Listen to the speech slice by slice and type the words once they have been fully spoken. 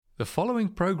The following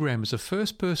program is a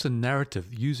first-person narrative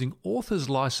using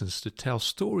author's license to tell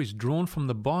stories drawn from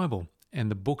the Bible and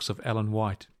the books of Ellen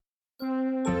White.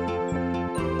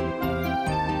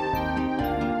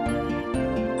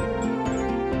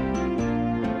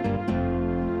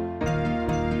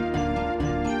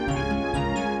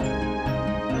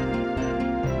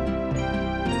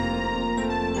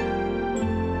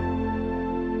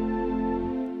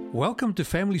 Welcome to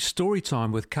Family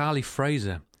Storytime with Carly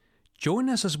Fraser. Join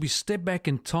us as we step back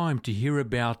in time to hear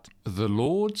about the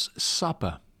Lord's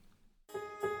Supper.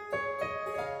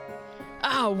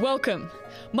 Welcome.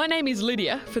 My name is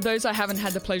Lydia, for those I haven't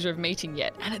had the pleasure of meeting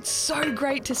yet, and it's so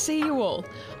great to see you all.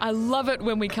 I love it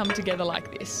when we come together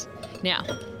like this. Now,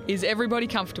 is everybody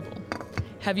comfortable?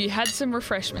 Have you had some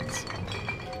refreshments?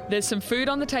 There's some food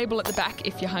on the table at the back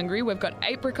if you're hungry. We've got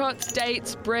apricots,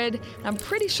 dates, bread, and I'm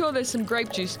pretty sure there's some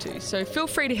grape juice too, so feel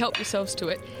free to help yourselves to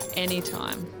it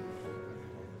anytime.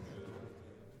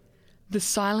 The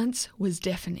silence was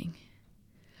deafening.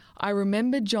 I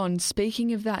remember John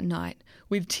speaking of that night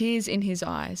with tears in his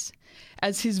eyes,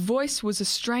 as his voice was a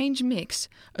strange mix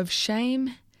of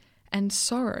shame and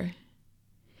sorrow.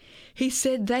 He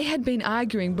said they had been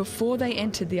arguing before they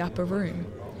entered the upper room,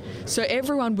 so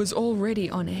everyone was already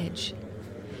on edge.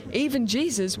 Even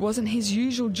Jesus wasn't his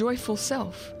usual joyful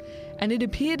self, and it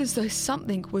appeared as though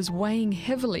something was weighing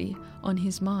heavily on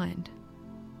his mind.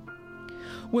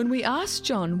 When we asked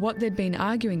John what they'd been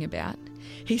arguing about,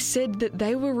 he said that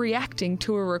they were reacting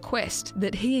to a request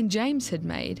that he and James had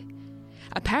made.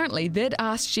 Apparently, they'd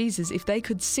asked Jesus if they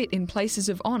could sit in places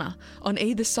of honour on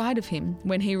either side of him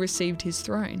when he received his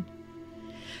throne.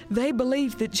 They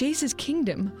believed that Jesus'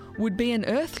 kingdom would be an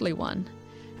earthly one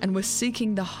and were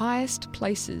seeking the highest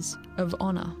places of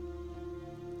honour.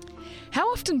 How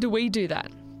often do we do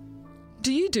that?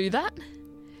 Do you do that?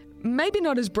 Maybe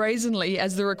not as brazenly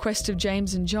as the request of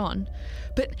James and John,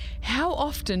 but how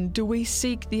often do we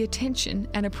seek the attention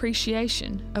and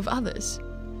appreciation of others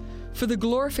for the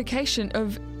glorification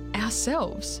of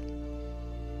ourselves?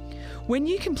 When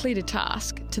you complete a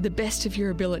task to the best of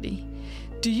your ability,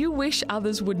 do you wish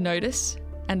others would notice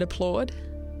and applaud?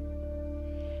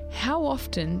 How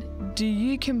often do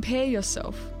you compare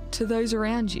yourself to those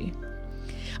around you?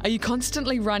 Are you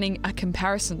constantly running a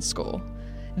comparison score?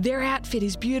 Their outfit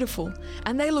is beautiful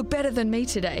and they look better than me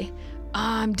today.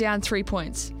 I'm down 3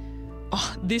 points.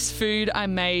 Oh, this food I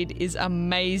made is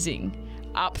amazing.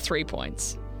 Up 3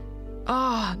 points.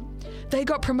 They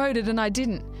got promoted and I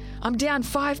didn't. I'm down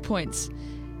 5 points.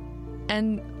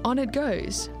 And on it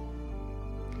goes.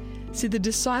 See, the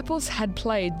disciples had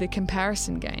played the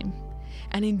comparison game,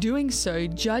 and in doing so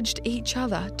judged each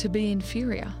other to be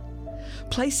inferior,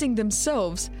 placing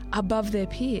themselves above their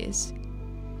peers.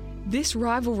 This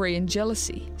rivalry and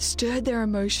jealousy stirred their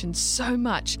emotions so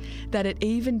much that it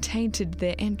even tainted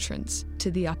their entrance to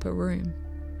the upper room.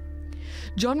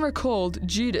 John recalled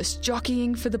Judas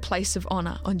jockeying for the place of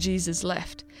honour on Jesus'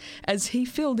 left, as he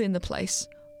filled in the place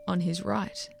on his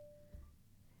right.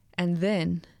 And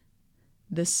then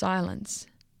the silence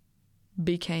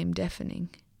became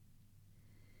deafening.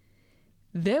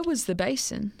 There was the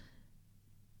basin.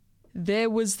 There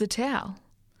was the towel.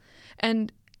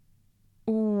 And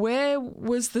where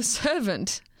was the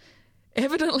servant?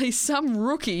 Evidently some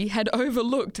rookie had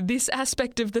overlooked this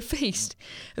aspect of the feast.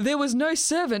 There was no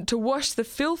servant to wash the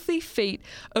filthy feet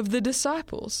of the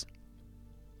disciples.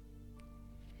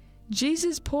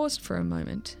 Jesus paused for a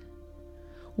moment,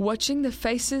 watching the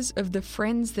faces of the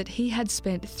friends that he had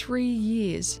spent 3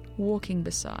 years walking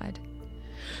beside.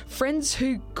 Friends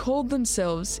who called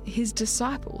themselves his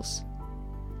disciples.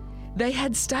 They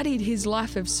had studied his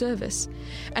life of service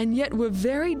and yet were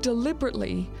very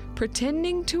deliberately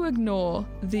pretending to ignore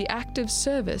the act of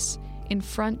service in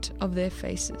front of their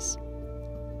faces.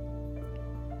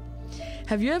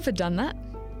 Have you ever done that?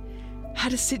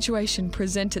 Had a situation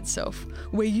present itself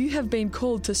where you have been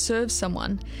called to serve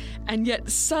someone and yet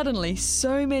suddenly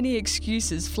so many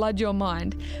excuses flood your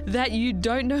mind that you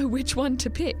don't know which one to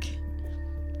pick?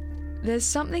 There's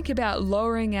something about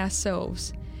lowering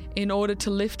ourselves in order to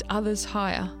lift others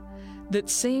higher that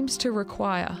seems to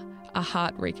require a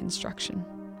heart reconstruction.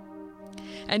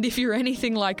 And if you're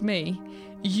anything like me,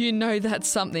 you know that's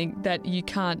something that you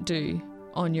can't do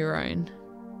on your own.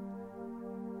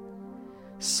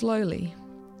 Slowly,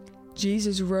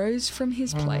 Jesus rose from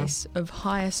his place of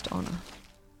highest honour,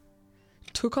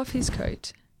 took off his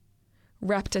coat,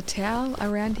 wrapped a towel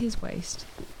around his waist,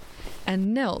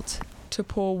 and knelt to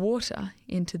pour water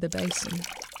into the basin.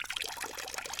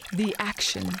 The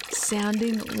action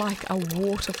sounding like a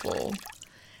waterfall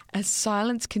as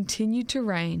silence continued to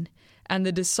reign and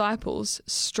the disciples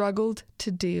struggled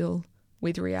to deal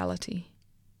with reality.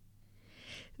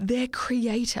 Their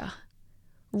Creator,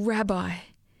 Rabbi,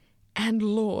 and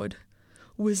Lord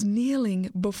was kneeling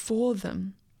before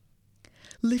them,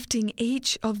 lifting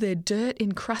each of their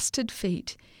dirt-encrusted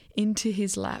feet into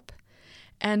his lap,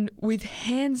 and with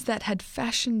hands that had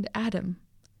fashioned Adam,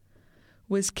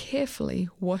 was carefully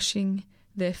washing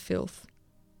their filth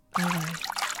away.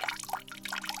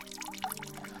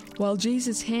 While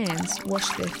Jesus' hands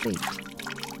washed their feet,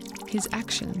 his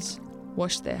actions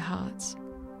washed their hearts.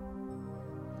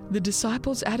 The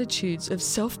disciples' attitudes of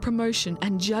self-promotion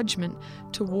and judgment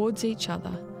towards each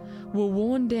other were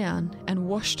worn down and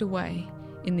washed away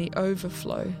in the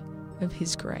overflow of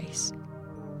his grace.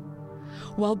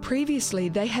 While previously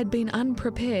they had been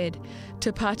unprepared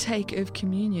to partake of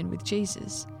communion with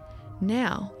Jesus,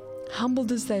 now,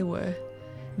 humbled as they were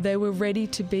ready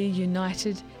to be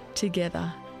united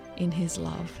together in his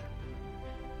love.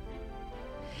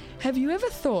 Have you ever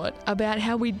thought about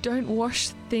how we don't wash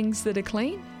things that are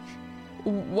clean?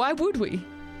 Why would we?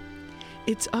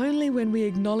 It's only when we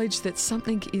acknowledge that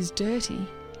something is dirty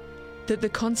that the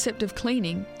concept of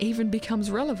cleaning even becomes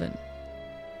relevant.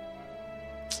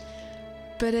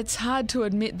 But it's hard to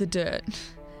admit the dirt,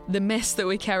 the mess that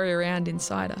we carry around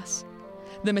inside us,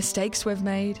 the mistakes we've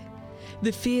made,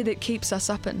 the fear that keeps us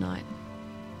up at night.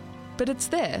 But it's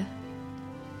there.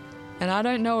 And I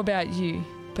don't know about you,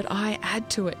 but I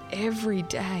add to it every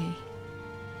day.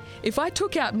 If I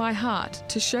took out my heart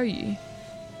to show you,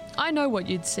 I know what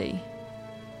you'd see.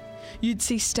 You'd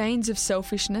see stains of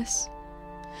selfishness.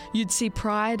 You'd see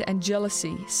pride and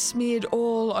jealousy smeared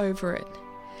all over it.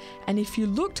 And if you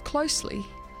looked closely,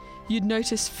 you'd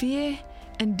notice fear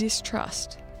and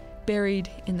distrust buried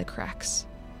in the cracks,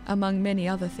 among many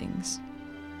other things.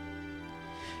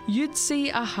 You'd see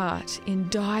a heart in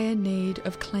dire need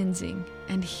of cleansing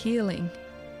and healing.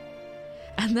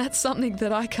 And that's something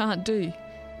that I can't do,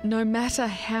 no matter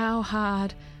how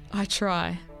hard I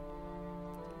try.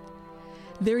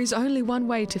 There is only one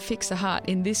way to fix a heart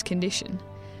in this condition,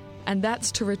 and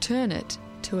that's to return it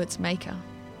to its maker.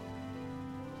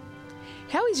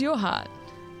 How is your heart?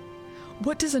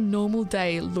 What does a normal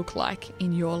day look like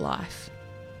in your life?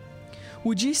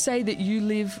 Would you say that you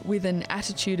live with an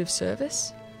attitude of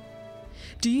service?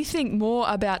 Do you think more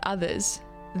about others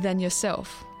than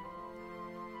yourself?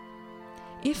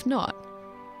 If not,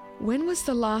 when was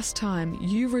the last time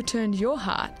you returned your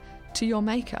heart to your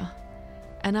Maker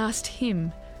and asked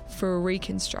Him for a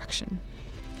reconstruction,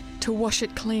 to wash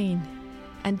it clean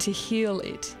and to heal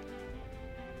it?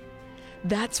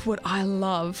 That's what I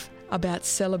love about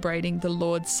celebrating the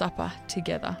Lord's Supper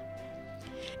together.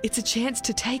 It's a chance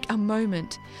to take a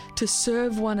moment to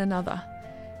serve one another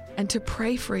and to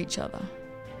pray for each other,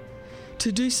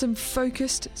 to do some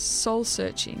focused soul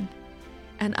searching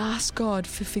and ask God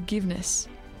for forgiveness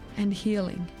and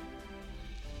healing.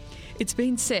 It's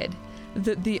been said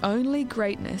that the only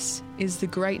greatness is the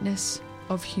greatness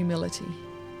of humility.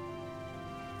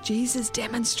 Jesus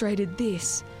demonstrated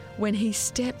this when he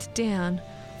stepped down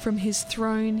from his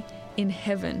throne in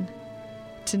heaven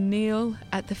to kneel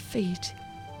at the feet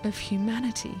of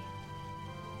humanity.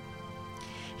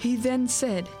 He then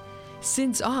said,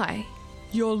 "Since I,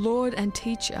 your Lord and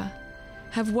teacher,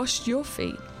 have washed your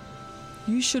feet,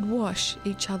 you should wash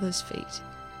each other's feet.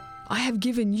 I have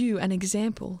given you an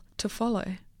example to follow."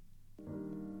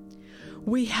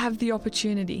 We have the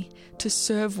opportunity to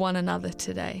serve one another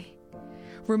today,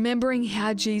 remembering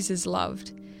how Jesus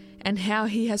loved and how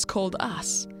he has called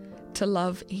us to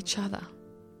love each other.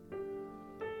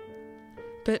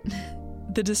 But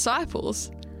the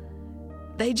disciples,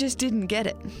 they just didn't get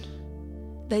it.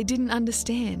 They didn't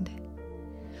understand.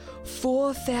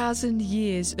 4,000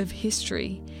 years of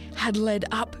history had led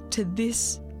up to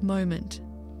this moment.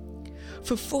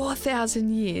 For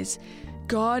 4,000 years,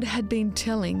 God had been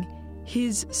telling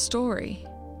his story.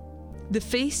 The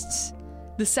feasts,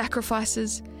 the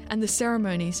sacrifices, and the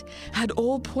ceremonies had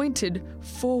all pointed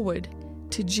forward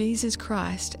to Jesus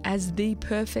Christ as the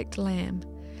perfect Lamb,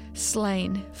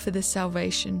 slain for the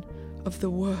salvation of the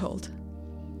world.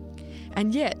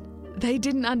 And yet, they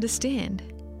didn't understand.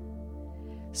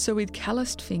 So with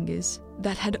calloused fingers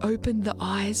that had opened the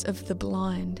eyes of the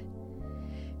blind,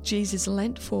 Jesus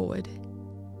leant forward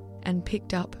and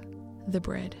picked up the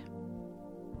bread.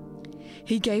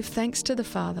 He gave thanks to the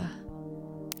Father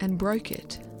and broke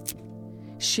it,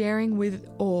 sharing with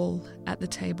all at the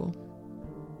table.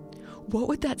 What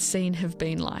would that scene have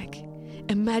been like?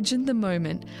 Imagine the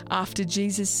moment after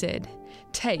Jesus said,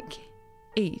 "Take,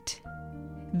 eat.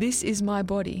 This is my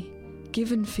body,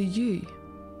 given for you.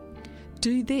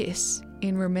 Do this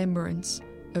in remembrance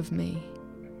of me."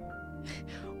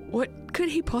 What could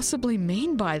he possibly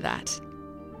mean by that?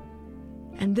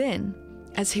 And then,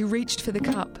 as he reached for the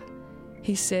cup,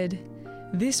 he said,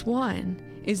 "This wine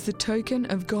is the token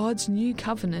of God's new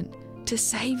covenant to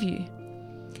save you,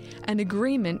 an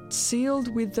agreement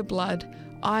sealed with the blood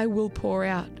I will pour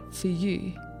out for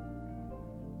you."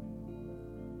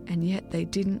 And yet they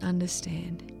didn't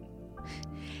understand.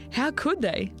 How could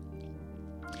they?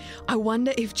 I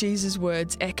wonder if Jesus'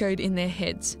 words echoed in their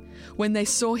heads when they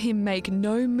saw him make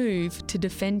no move to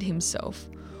defend himself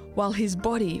while his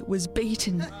body was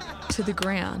beaten to the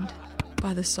ground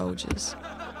by the soldiers.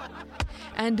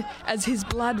 And as his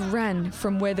blood ran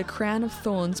from where the crown of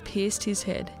thorns pierced his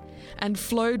head and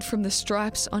flowed from the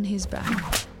stripes on his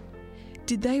back,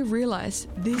 did they realize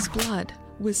this blood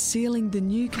was sealing the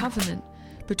new covenant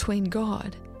between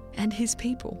God and his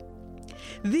people?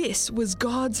 This was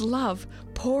God's love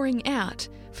pouring out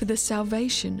for the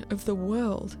salvation of the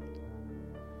world.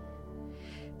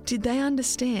 Did they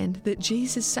understand that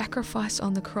Jesus' sacrifice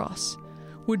on the cross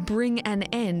would bring an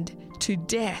end to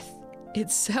death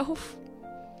itself?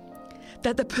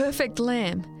 That the perfect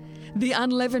lamb, the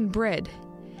unleavened bread,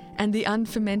 and the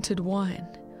unfermented wine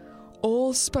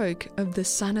all spoke of the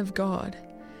Son of God,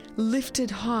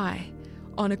 lifted high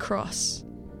on a cross,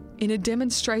 in a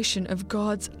demonstration of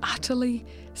God's utterly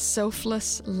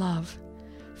selfless love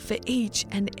for each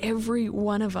and every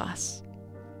one of us.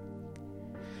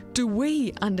 Do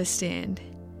we understand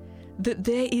that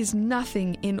there is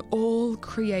nothing in all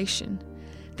creation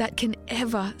that can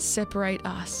ever separate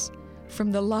us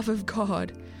from the love of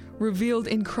God revealed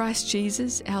in Christ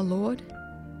Jesus our Lord?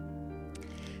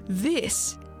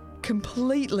 This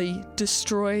completely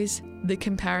destroys the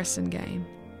comparison game.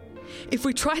 If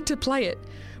we tried to play it,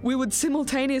 we would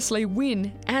simultaneously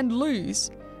win and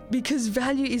lose because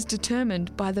value is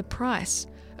determined by the price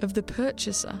of the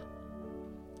purchaser.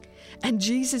 And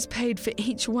Jesus paid for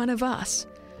each one of us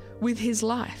with his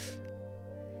life.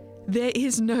 There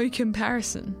is no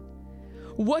comparison.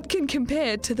 What can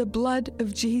compare to the blood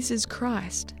of Jesus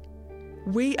Christ?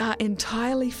 We are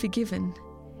entirely forgiven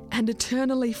and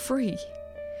eternally free,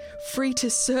 free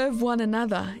to serve one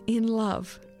another in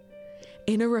love,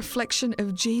 in a reflection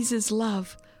of Jesus'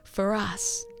 love for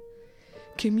us.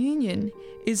 Communion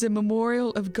is a memorial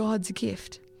of God's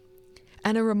gift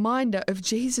and a reminder of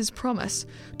Jesus' promise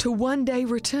to one day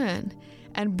return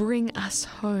and bring us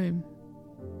home.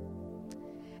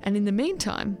 And in the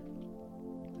meantime,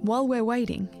 while we're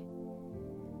waiting,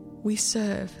 we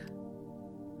serve.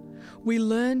 We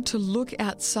learn to look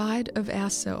outside of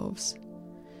ourselves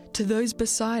to those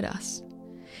beside us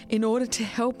in order to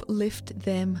help lift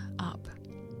them up.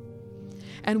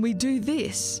 And we do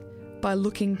this by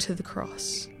looking to the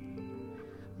cross,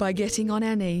 by getting on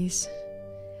our knees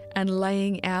and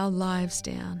laying our lives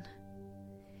down,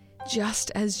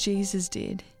 just as Jesus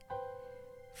did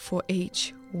for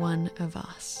each one of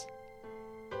us.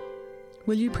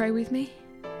 Will you pray with me?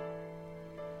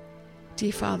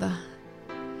 Dear Father,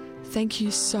 thank you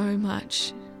so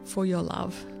much for your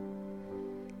love.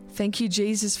 Thank you,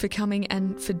 Jesus, for coming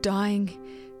and for dying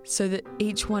so that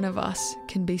each one of us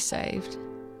can be saved,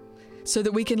 so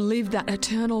that we can live that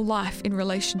eternal life in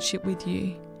relationship with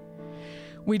you.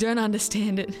 We don't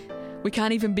understand it. We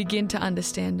can't even begin to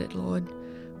understand it, Lord,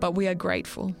 but we are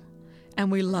grateful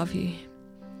and we love you.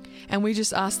 And we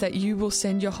just ask that you will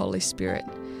send your Holy Spirit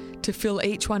to fill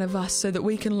each one of us so that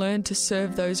we can learn to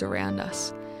serve those around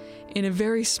us in a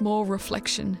very small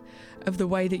reflection of the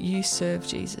way that you serve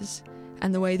Jesus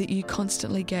and the way that you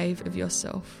constantly gave of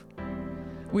yourself.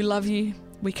 We love you.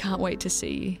 We can't wait to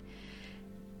see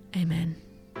you. Amen.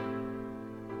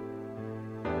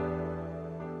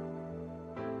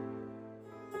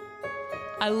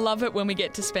 I love it when we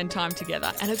get to spend time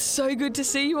together, and it's so good to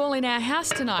see you all in our house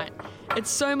tonight. It's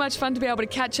so much fun to be able to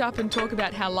catch up and talk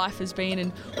about how life has been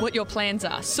and what your plans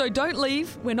are. So don't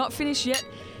leave. We're not finished yet.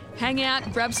 Hang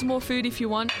out, grab some more food if you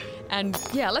want, and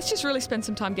yeah, let's just really spend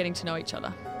some time getting to know each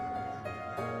other.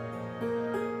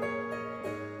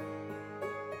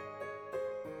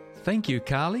 Thank you,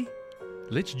 Carly.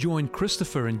 Let's join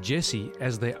Christopher and Jesse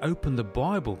as they open the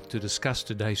Bible to discuss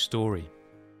today's story.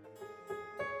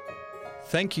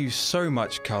 Thank you so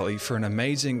much, Carly, for an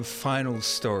amazing final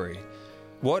story.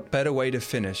 What better way to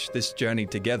finish this journey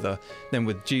together than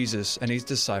with Jesus and his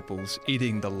disciples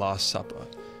eating the Last Supper,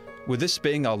 with this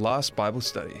being our last Bible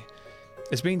study.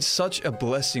 It's been such a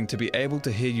blessing to be able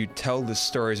to hear you tell the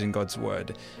stories in God's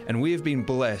Word, and we have been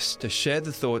blessed to share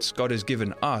the thoughts God has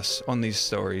given us on these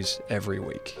stories every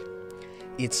week.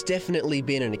 It's definitely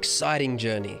been an exciting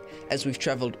journey as we've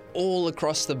travelled all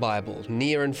across the Bible,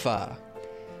 near and far.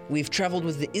 We've travelled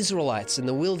with the Israelites in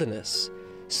the wilderness,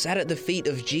 sat at the feet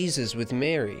of Jesus with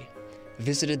Mary,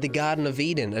 visited the Garden of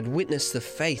Eden, and witnessed the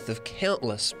faith of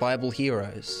countless Bible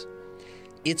heroes.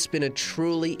 It's been a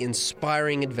truly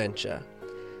inspiring adventure,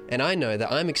 and I know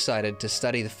that I'm excited to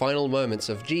study the final moments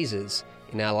of Jesus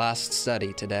in our last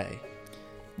study today.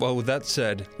 Well, with that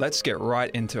said, let's get right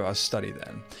into our study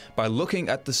then, by looking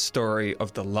at the story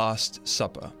of the Last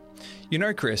Supper. You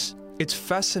know, Chris, it's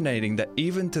fascinating that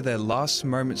even to their last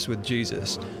moments with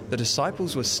Jesus, the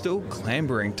disciples were still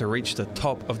clambering to reach the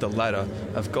top of the ladder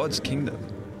of God's kingdom.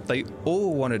 They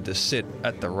all wanted to sit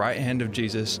at the right hand of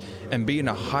Jesus and be in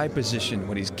a high position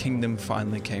when his kingdom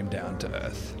finally came down to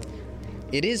earth.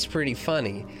 It is pretty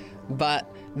funny,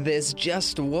 but there's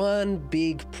just one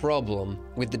big problem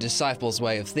with the disciples'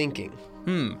 way of thinking.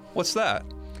 What's that?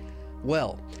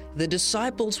 Well, the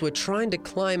disciples were trying to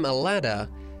climb a ladder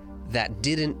that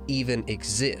didn't even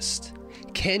exist.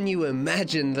 Can you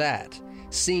imagine that?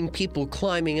 Seeing people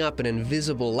climbing up an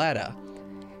invisible ladder?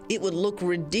 It would look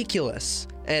ridiculous.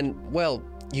 And, well,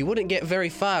 you wouldn't get very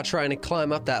far trying to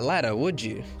climb up that ladder, would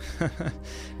you?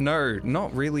 No,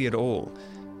 not really at all.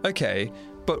 Okay,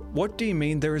 but what do you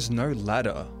mean there is no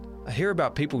ladder? I hear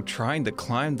about people trying to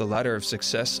climb the ladder of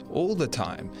success all the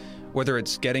time, whether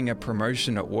it's getting a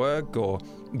promotion at work or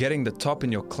getting the top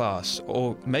in your class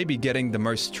or maybe getting the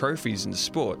most trophies in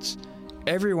sports.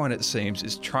 Everyone, it seems,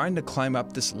 is trying to climb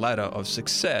up this ladder of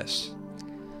success.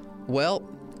 Well,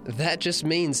 that just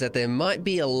means that there might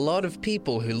be a lot of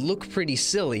people who look pretty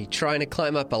silly trying to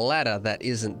climb up a ladder that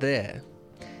isn't there.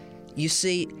 You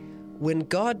see, when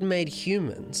God made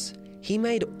humans, he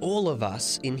made all of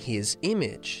us in his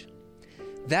image.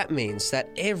 That means that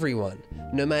everyone,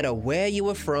 no matter where you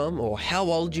are from or how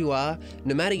old you are,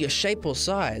 no matter your shape or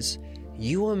size,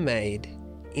 you are made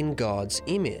in God's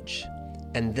image.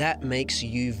 And that makes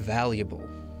you valuable.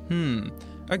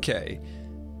 Okay.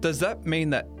 Does that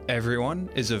mean that everyone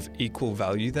is of equal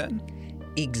value then?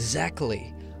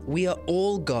 Exactly. We are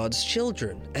all God's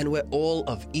children, and we're all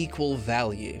of equal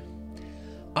value.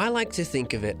 I like to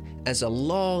think of it as a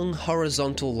long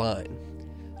horizontal line.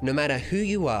 No matter who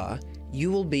you are, you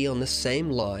will be on the same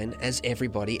line as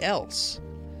everybody else.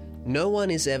 No one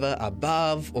is ever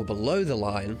above or below the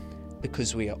line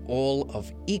because we are all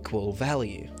of equal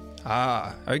value.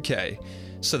 Okay.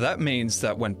 So that means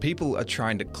that when people are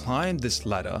trying to climb this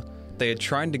ladder, they are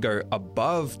trying to go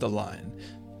above the line.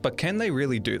 But can they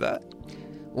really do that?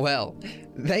 Well,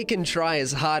 they can try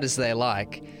as hard as they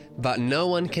like, but no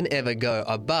one can ever go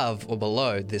above or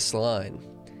below this line.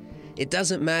 It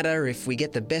doesn't matter if we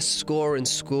get the best score in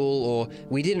school or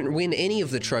we didn't win any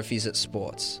of the trophies at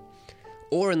sports.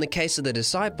 Or in the case of the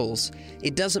disciples,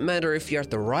 it doesn't matter if you're at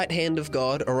the right hand of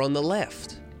God or on the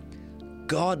left.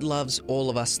 God loves all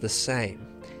of us the same.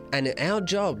 And our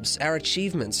jobs, our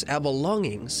achievements, our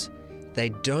belongings, they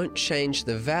don't change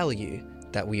the value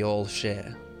that we all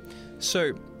share.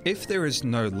 So, if there is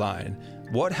no line,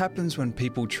 what happens when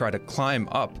people try to climb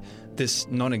up this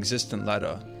non-existent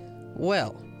ladder?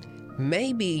 Well,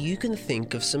 maybe you can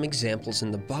think of some examples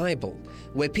in the Bible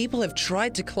where people have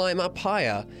tried to climb up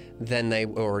higher than they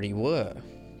already were.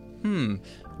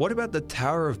 What about the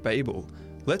Tower of Babel?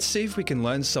 Let's see if we can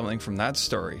learn something from that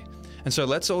story. And so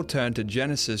let's all turn to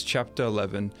Genesis chapter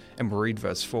 11 and we'll read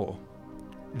verse 4.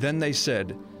 Then they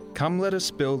said, "Come, let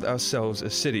us build ourselves a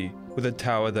city with a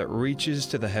tower that reaches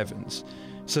to the heavens,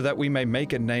 so that we may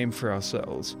make a name for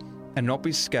ourselves and not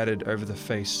be scattered over the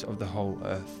face of the whole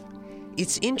earth."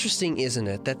 It's interesting, isn't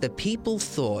it, that the people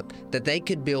thought that they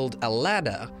could build a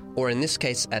ladder, or in this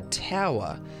case a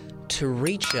tower, to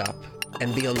reach up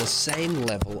and be on the same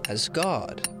level as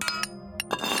God.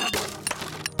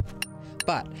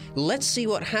 But let's see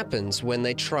what happens when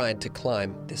they tried to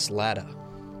climb this ladder.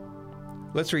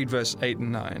 Let's read verse 8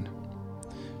 and 9.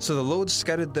 So the Lord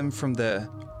scattered them from there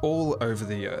all over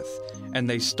the earth, and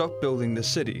they stopped building the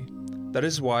city. That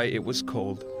is why it was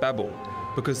called Babel,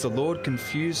 because the Lord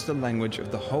confused the language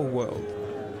of the whole world.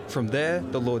 From there,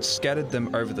 the Lord scattered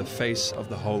them over the face of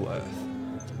the whole earth.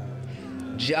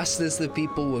 Just as the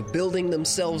people were building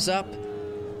themselves up,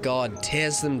 God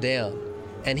tears them down,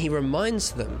 and he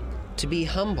reminds them to be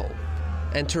humble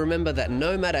and to remember that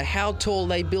no matter how tall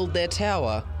they build their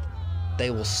tower, they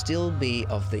will still be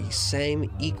of the same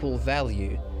equal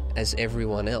value as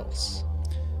everyone else.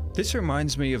 This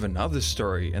reminds me of another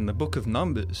story in the book of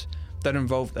Numbers that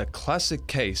involved a classic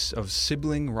case of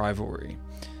sibling rivalry.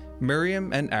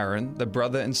 Miriam and Aaron, the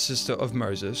brother and sister of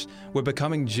Moses, were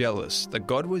becoming jealous that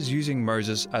God was using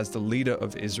Moses as the leader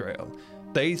of Israel.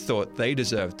 They thought they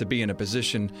deserved to be in a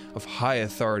position of high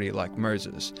authority like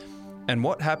Moses. And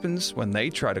what happens when they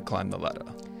try to climb the ladder?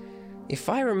 If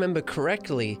I remember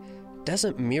correctly,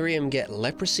 doesn't Miriam get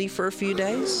leprosy for a few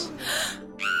days?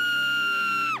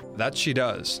 that she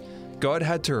does. God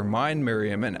had to remind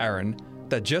Miriam and Aaron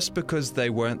that just because they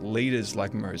weren't leaders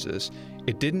like Moses,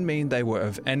 it didn't mean they were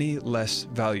of any less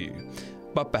value.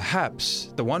 But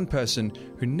perhaps the one person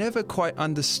who never quite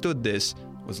understood this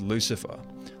was Lucifer.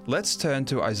 Let's turn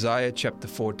to Isaiah chapter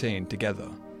 14 together.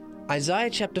 Isaiah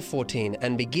chapter 14,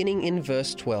 and beginning in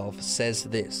verse 12, says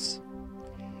this: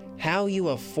 "How you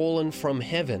are fallen from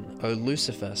heaven, O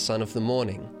Lucifer, son of the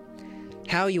morning!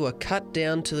 How you are cut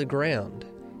down to the ground,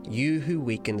 you who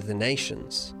weakened the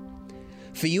nations!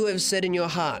 For you have said in your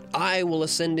heart, I will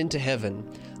ascend into heaven.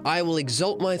 I will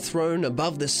exalt my throne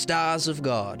above the stars of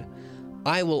God.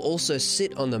 I will also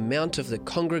sit on the mount of the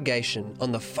congregation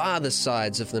on the farther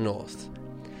sides of the north.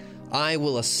 I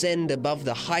will ascend above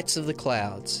the heights of the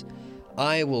clouds.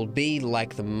 I will be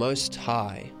like the Most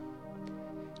High.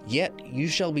 Yet you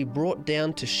shall be brought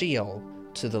down to Sheol,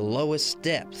 to the lowest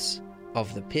depths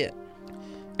of the pit."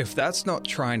 If that's not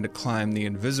trying to climb the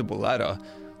invisible ladder,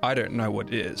 I don't know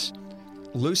what is.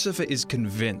 Lucifer is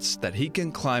convinced that he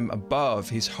can climb above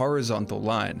his horizontal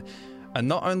line and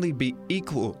not only be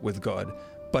equal with God,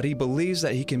 but he believes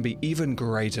that he can be even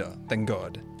greater than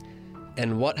God.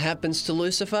 And what happens to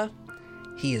Lucifer?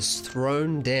 He is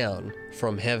thrown down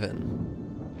from heaven.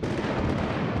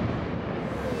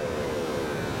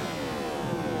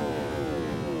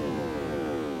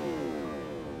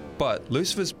 But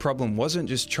Lucifer's problem wasn't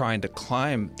just trying to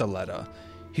climb the ladder.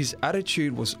 His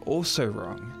attitude was also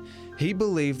wrong. He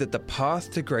believed that the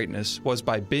path to greatness was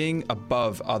by being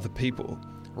above other people,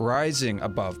 rising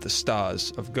above the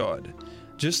stars of God.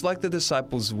 Just like the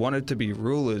disciples wanted to be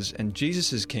rulers in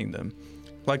Jesus' kingdom,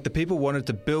 like the people wanted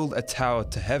to build a tower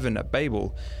to heaven at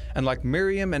Babel, and like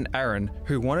Miriam and Aaron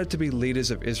who wanted to be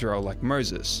leaders of Israel like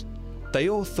Moses. They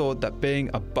all thought that being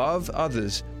above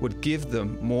others would give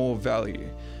them more value.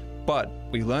 But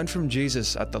we learned from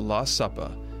Jesus at the Last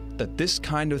Supper that this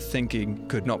kind of thinking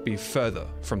could not be further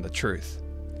from the truth.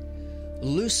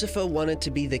 Lucifer wanted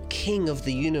to be the king of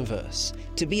the universe,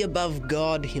 to be above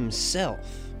God himself.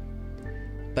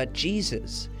 But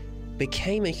Jesus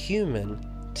became a human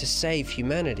to save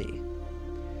humanity.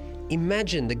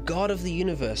 Imagine the God of the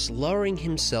universe lowering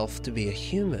himself to be a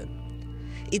human.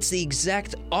 It's the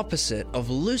exact opposite of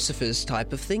Lucifer's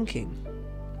type of thinking.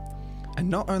 And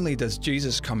not only does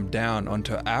Jesus come down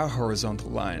onto our horizontal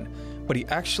line, but he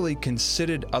actually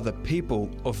considered other people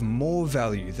of more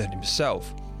value than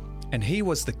himself. And he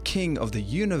was the king of the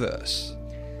universe.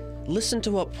 Listen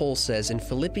to what Paul says in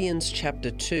Philippians chapter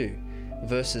 2,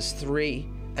 verses 3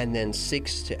 and then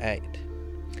 6 to 8.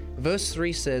 Verse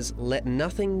 3 says, "Let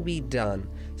nothing be done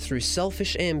through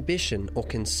selfish ambition or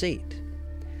conceit,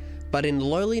 but in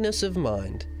lowliness of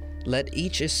mind, let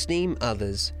each esteem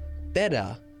others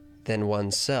better than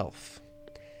oneself."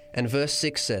 And verse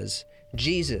 6 says,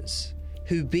 "Jesus,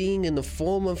 who being in the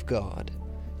form of God,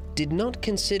 did not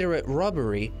consider it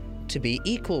robbery to be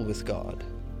equal with God,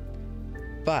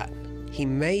 but he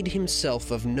made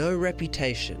himself of no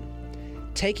reputation,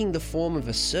 taking the form of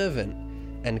a servant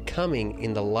and coming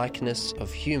in the likeness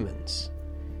of humans.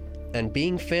 And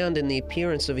being found in the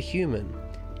appearance of a human,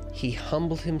 he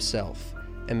humbled himself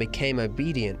and became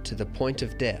obedient to the point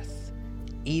of death,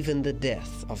 even the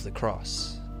death of the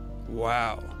cross."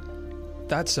 Wow,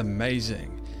 that's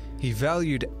amazing. He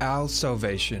valued our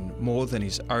salvation more than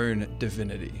his own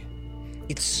divinity.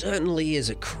 It certainly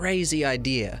is a crazy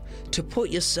idea to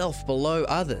put yourself below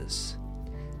others,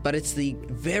 but it's the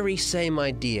very same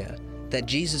idea that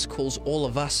Jesus calls all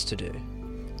of us to do.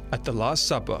 At the Last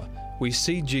Supper, we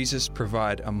see Jesus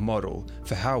provide a model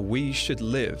for how we should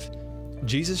live.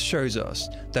 Jesus shows us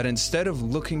that instead of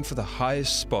looking for the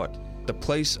highest spot, the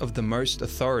place of the most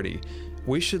authority,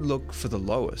 we should look for the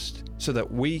lowest so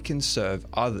that we can serve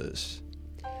others.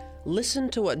 Listen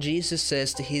to what Jesus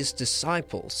says to his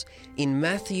disciples in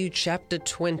Matthew chapter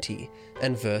 20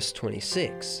 and verse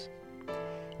 26.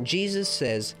 Jesus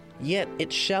says, "Yet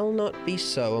it shall not be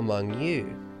so among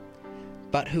you.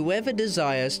 But whoever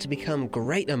desires to become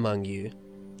great among you,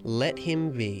 let him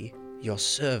be your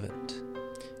servant."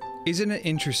 Isn't it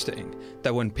interesting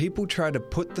that when people try to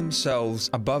put themselves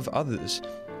above others,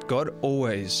 God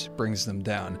always brings them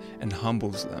down and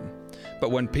humbles them.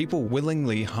 But when people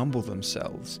willingly humble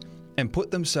themselves and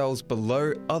put themselves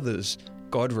below others,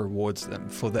 God rewards them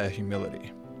for their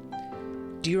humility.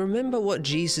 Do you remember what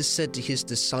Jesus said to his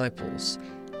disciples?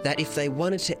 That if they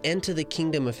wanted to enter the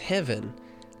kingdom of heaven,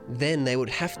 then they would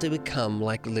have to become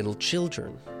like little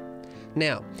children.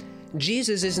 Now,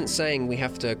 Jesus isn't saying we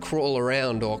have to crawl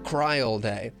around or cry all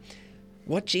day.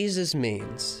 What Jesus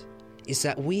means is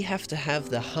that we have to have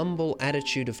the humble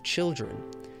attitude of children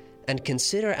and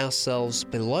consider ourselves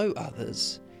below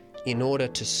others in order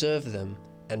to serve them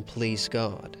and please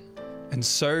God. And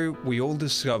so we all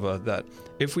discover that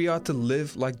if we are to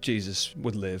live like Jesus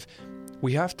would live,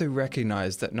 we have to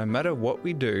recognize that no matter what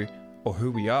we do or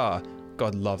who we are,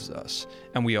 God loves us,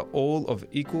 and we are all of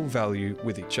equal value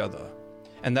with each other.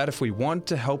 And that if we want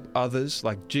to help others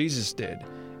like Jesus did,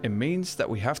 it means that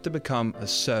we have to become a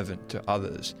servant to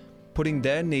others, putting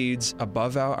their needs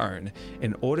above our own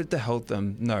in order to help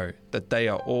them know that they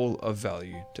are all of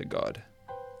value to God.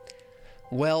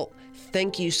 Well,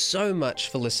 thank you so much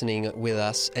for listening with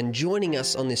us and joining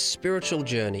us on this spiritual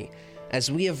journey as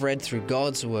we have read through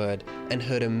God's Word and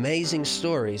heard amazing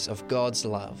stories of God's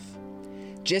love.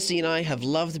 Jesse and I have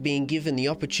loved being given the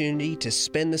opportunity to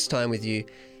spend this time with you,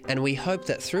 and we hope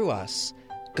that through us,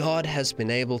 God has been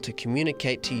able to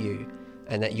communicate to you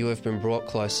and that you have been brought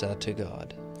closer to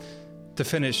God. To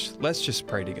finish, let's just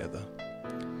pray together.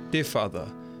 Dear Father,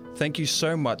 thank you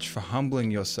so much for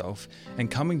humbling yourself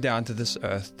and coming down to this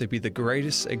earth to be the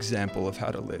greatest example of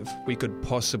how to live we could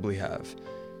possibly have.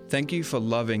 Thank you for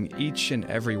loving each and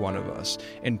every one of us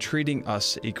and treating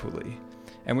us equally.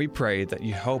 And we pray that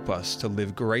you help us to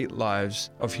live great lives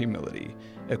of humility,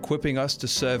 equipping us to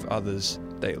serve others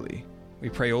daily. We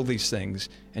pray all these things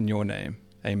in your name.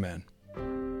 Amen.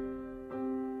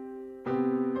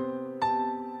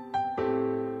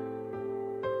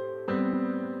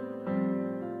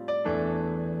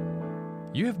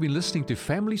 You have been listening to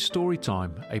Family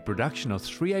Storytime, a production of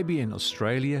 3ABN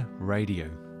Australia Radio.